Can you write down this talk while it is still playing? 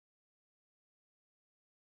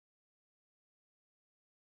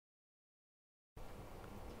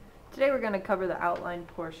Today we're going to cover the outline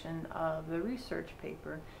portion of the research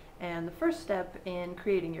paper, and the first step in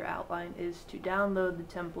creating your outline is to download the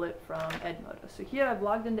template from Edmodo. So here I've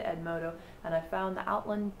logged into Edmodo and I found the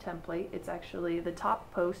outline template. It's actually the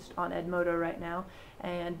top post on Edmodo right now,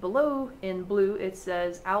 and below in blue it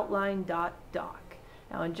says outline.doc.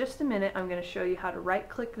 Now in just a minute I'm going to show you how to right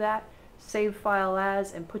click that, save file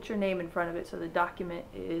as, and put your name in front of it so the document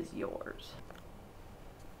is yours.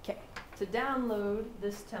 Okay, to download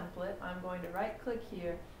this template, I'm going to right click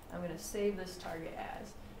here. I'm going to save this target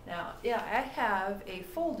as. Now, yeah, I have a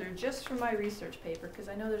folder just for my research paper because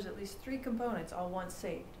I know there's at least 3 components all once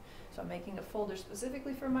saved. So I'm making a folder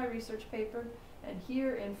specifically for my research paper, and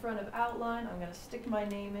here in front of outline I'm going to stick my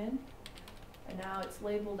name in, and now it's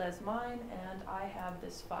labeled as mine and I have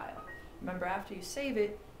this file. Remember, after you save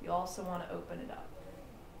it, you also want to open it up.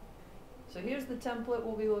 So here's the template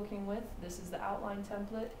we'll be working with. This is the outline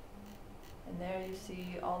template, and there you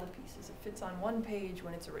see all the pieces. It fits on one page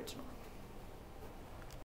when it's original.